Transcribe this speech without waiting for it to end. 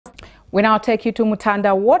We now take you to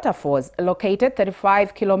Mutanda Waterfalls, located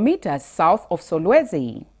 35 kilometers south of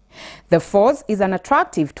Solwezi. The falls is an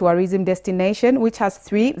attractive tourism destination which has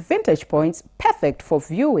 3 vantage points perfect for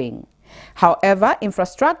viewing. However,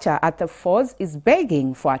 infrastructure at the falls is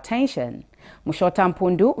begging for attention. Mushota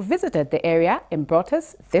Mpundu visited the area and brought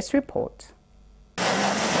us this report.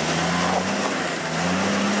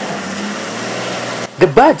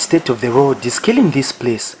 The bad state of the road is killing this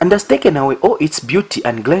place and has taken away all its beauty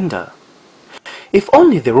and grandeur. If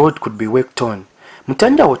only the road could be worked on,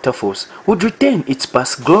 Mutanda Waterfalls would retain its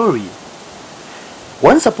past glory.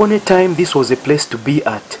 Once upon a time, this was a place to be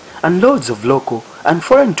at, and loads of local and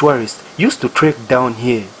foreign tourists used to trek down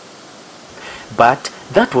here. But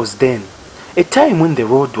that was then, a time when the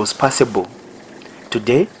road was passable.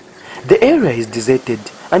 Today, the area is deserted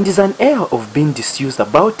and is an air of being disused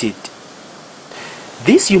about it.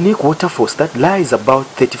 This unique waterfalls that lies about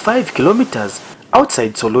 35 kilometers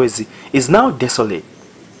outside Solwezi is now desolate.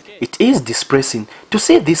 It is distressing to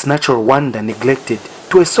see this natural wonder neglected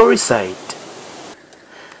to a sorry sight.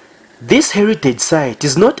 This heritage site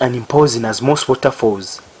is not as imposing as most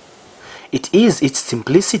waterfalls. It is its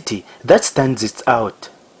simplicity that stands it out.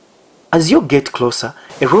 As you get closer,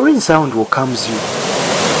 a roaring sound will come to you.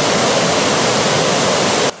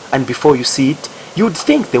 And before you see it, you would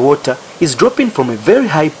think the water is dropping from a very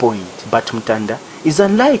high point. But Mutanda is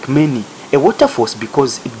unlike many a waterfalls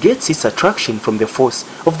because it gets its attraction from the force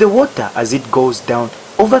of the water as it goes down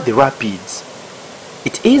over the rapids.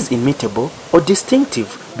 It is imitable or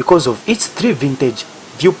distinctive because of its 3 vintage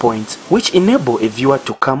viewpoints which enable a viewer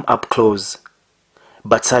to come up close.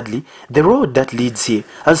 But sadly, the road that leads here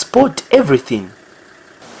has spoiled everything,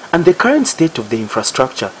 and the current state of the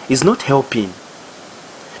infrastructure is not helping.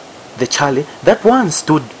 The chalet that once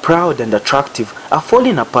stood proud and attractive are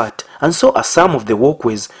falling apart, and so are some of the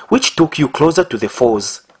walkways which took you closer to the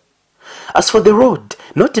falls. As for the road,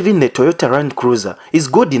 not even the Toyota Land Cruiser is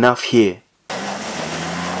good enough here.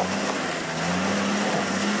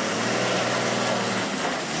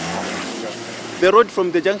 The road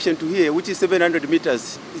from the junction to here, which is 700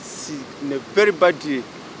 meters, it's in a very bad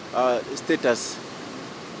status.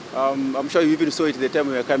 I'm sure you even saw it the time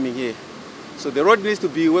we were coming here. So the road needs to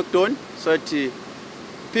be worked on so that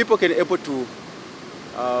people can be able to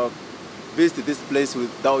visit this place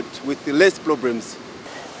with less problems.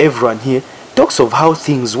 Everyone here talks of how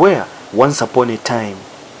things were once upon a time.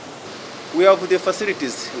 We have the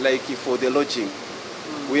facilities like for the lodging.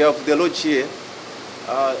 We have the lodge here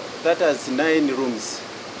that has 9 rooms,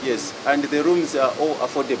 yes, and the rooms are all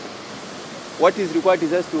affordable. What is required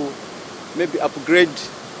is just to maybe upgrade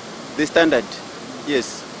the standard,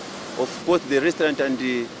 yes, of both the restaurant and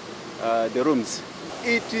the rooms.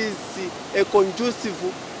 It is a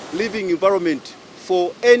conducive living environment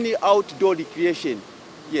for any outdoor recreation.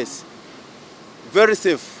 Yes, very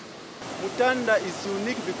safe. Mutanda is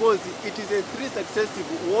unique because it is a 3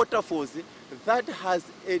 successive waterfalls that has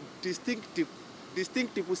a distinctive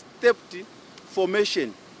stepped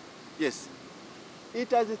formation. Yes,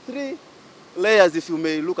 it has 3 layers if you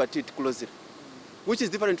may look at it closely, which is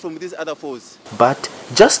different from these other falls. But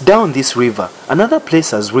just down this river, another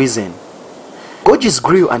place has risen. Gorge's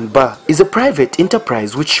Grill and Bar is a private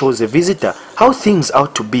enterprise which shows a visitor how things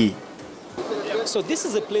ought to be. So this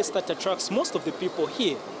is a place that attracts most of the people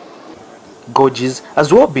here. Gorge's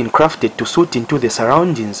has well been crafted to suit into the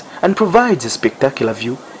surroundings and provides a spectacular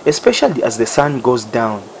view, especially as the sun goes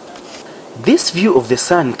down. This view of the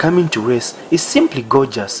sun coming to rest is simply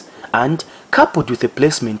gorgeous, and coupled with the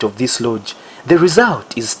placement of this lodge, the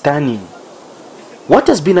result is stunning. What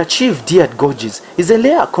has been achieved here at Gorge's is a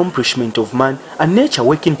rare accomplishment of man and nature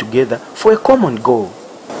working together for a common goal.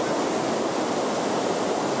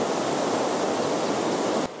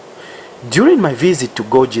 During my visit to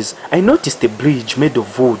Gorge's, I noticed a bridge made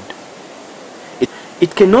of wood.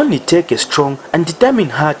 It can only take a strong and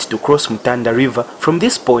determined heart to cross Mutanda River from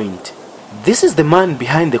this point. This is the man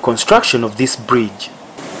behind the construction of this bridge.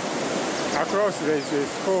 Across there is a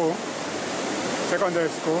school, secondary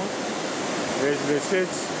school, there is the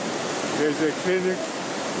church, there is a clinic,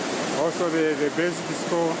 also the basic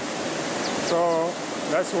school. So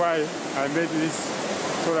that's why I made this,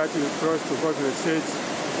 so that you cross to go to the church,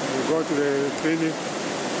 you go to the clinic,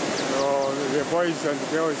 so the boys and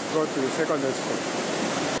the girls go to the secondary school.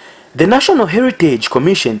 The National Heritage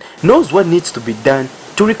Commission knows what needs to be done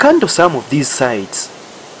to rekindle some of these sites.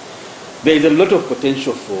 There is a lot of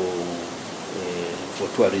potential for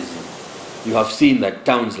tourism. You have seen that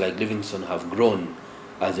towns like Livingston have grown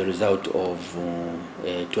as a result of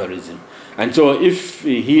tourism. And so if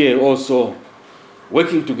here also,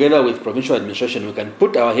 working together with provincial administration, we can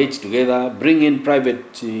put our heads together, bring in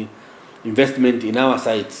private investment in our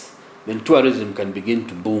sites, then tourism can begin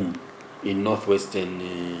to boom in northwestern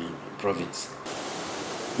province.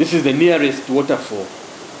 This is the nearest waterfall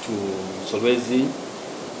to Solwezi.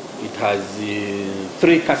 It has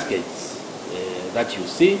 3 cascades that you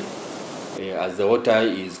see as the water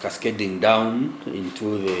is cascading down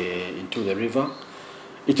into the river.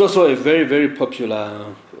 It's also a very, very popular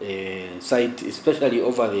site, especially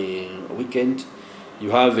over the weekend.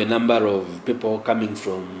 You have a number of people coming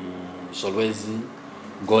from Solwezi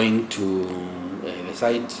going to the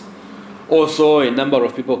site. Also, a number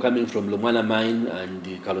of people coming from Lumwana Mine and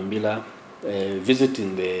Kalumbila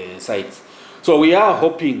visiting the sites. So we are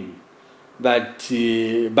hoping that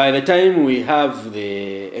by the time we have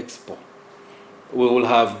the expo, we will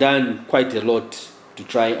have done quite a lot to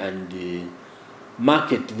try and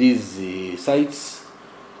market these sites,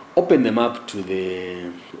 open them up to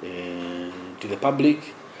the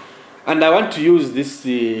public. And I want to use this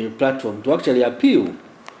platform to actually appeal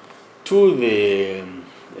to the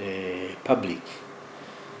public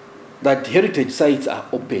that heritage sites are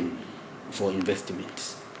open for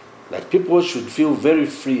investment, that people should feel very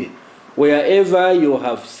free wherever you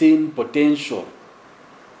have seen potential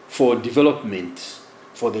for development,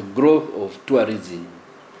 for the growth of tourism.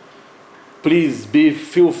 Please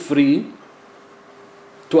feel free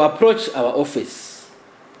to approach our office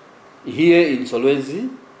here in Solwezi,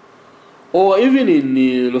 or even in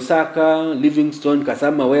Lusaka, Livingstone,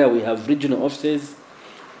 Kasama, where we have regional offices.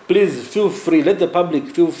 Please feel free, let the public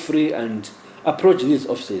feel free and approach these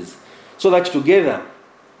offices so that together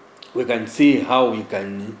we can see how we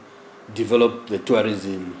can develop the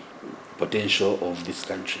tourism potential of this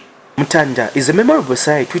country. Mutanda is a memorable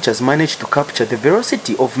site which has managed to capture the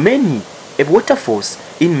velocity of many waterfalls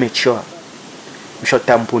in mature.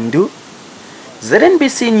 Mshotampundu,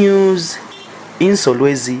 ZNBC News in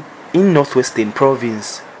Solwezi in Northwestern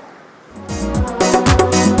Province.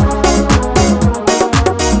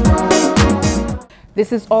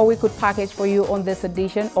 This is all we could package for you on this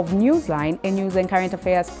edition of Newsline, a news and current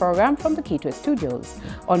affairs program from the Kitwe Studios.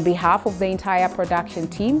 On behalf of the entire production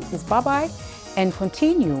team, is bye-bye and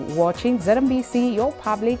continue watching ZNBC, your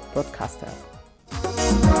public broadcaster.